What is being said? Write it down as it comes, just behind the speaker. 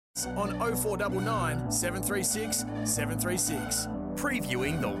on 0499 736 736.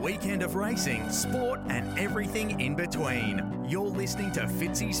 Previewing the weekend of racing, sport and everything in between. You're listening to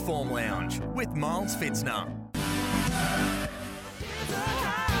Fitzy's Form Lounge with Miles Fitzner.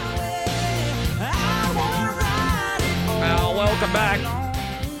 Welcome back.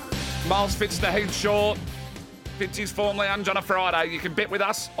 Miles Fitzner, Heath Shaw, Fitzy's Form Lounge on a Friday. You can bet with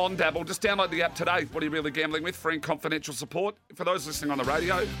us on Dabble. Just download the app today. What are you really gambling with? Free and confidential support. For those listening on the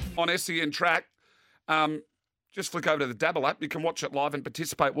radio, on SEN Track, just flick over to the Dabble app. You can watch it live and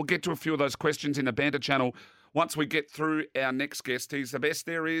participate. We'll get to a few of those questions in the Banter channel once we get through our next guest. He's the best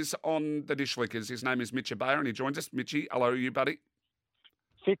there is on the Dish Lickers. His name is Mitch Ebeyer, and he joins us. Mitchy, hello you, buddy.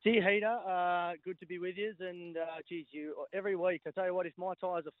 Fitzy, Heater, good to be with you. And, geez, every week, I tell you what, if my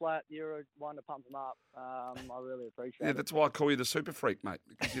tyres are flat, you're one to pump them up. I really appreciate it. Yeah, that's why I call you the super freak, mate,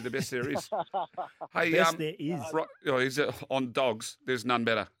 because you're the best there is. Hey, Best there is. Right, he's on dogs. There's none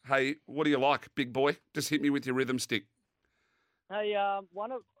better. Hey, what do you like, big boy? Just hit me with your rhythm stick. Hey,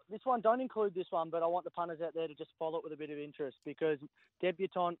 this one, don't include this one, but I want the punters out there to just follow it with a bit of interest because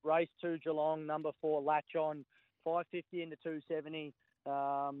Debutant, race 2, Geelong, number 4, Latch On, 550 into 270.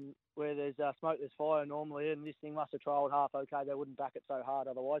 Where there's smoke, there's fire normally, and this thing must have trialled half okay. They wouldn't back it so hard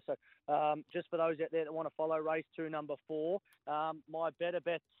otherwise. So just for those out there that want to follow race 2, number 4, my better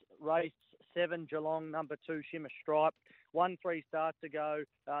bets, race 7, Geelong, number 2, Shimmer Stripe. 1-3 starts to go.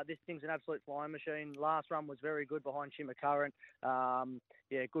 This thing's an absolute flying machine. Last run was very good behind Shimmer Current.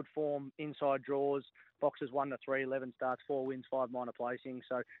 Good form, inside draws. Boxes 1-3, 11 starts, 4 wins, 5 minor placings.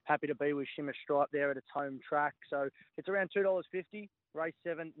 So happy to be with Shimmer Stripe there at its home track. So it's around $2.50. Race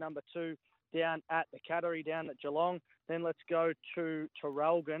 7, number 2, down at the Cattery, down at Geelong. Then let's go to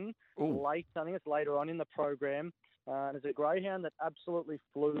Traralgon. Late, I think it's later on in the program. There's a greyhound that absolutely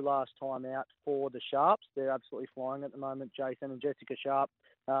flew last time out for the Sharps. They're absolutely flying at the moment, Jason and Jessica Sharp.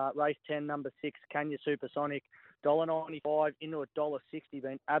 Race 10, number 6, Kenya Supersonic. $1.95 into $1.60,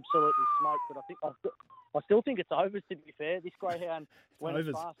 been absolutely smoked. But I still think it's overs, to be fair. This greyhound went as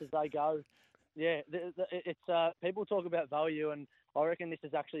fast as they go. Yeah, it's people talk about value, and I reckon this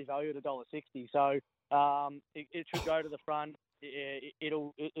is actually valued at $1.60. So it should go to the front.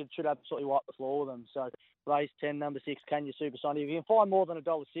 It should absolutely wipe the floor with them. So race 10, number 6, Kenya Supersonic. If you can find more than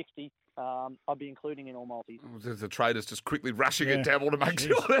 $1.60, I'll be including in all multis. The traders just quickly rushing it down to make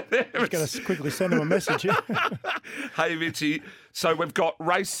sure that Just got to quickly send them a message. Hey, Mitchy. So we've got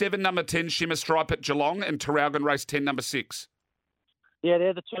race 7, number 10, Shimmer Stripe at Geelong, and Traralgon race 10, number 6. Yeah,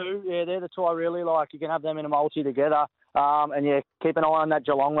 they're the two. Yeah, they're the two I really like. You can have them in a multi together. Keep an eye on that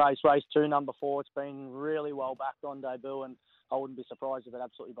Geelong race 2, number 4. It's been really well backed on debut, and I wouldn't be surprised if it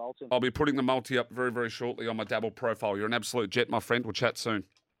absolutely bolts in. I'll be putting the multi up very, very shortly on my Dabble profile. You're an absolute jet, my friend. We'll chat soon.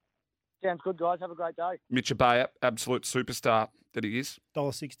 Sounds good, guys. Have a great day. Mitch Ebeyer, absolute superstar that he is.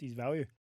 $1.60's value.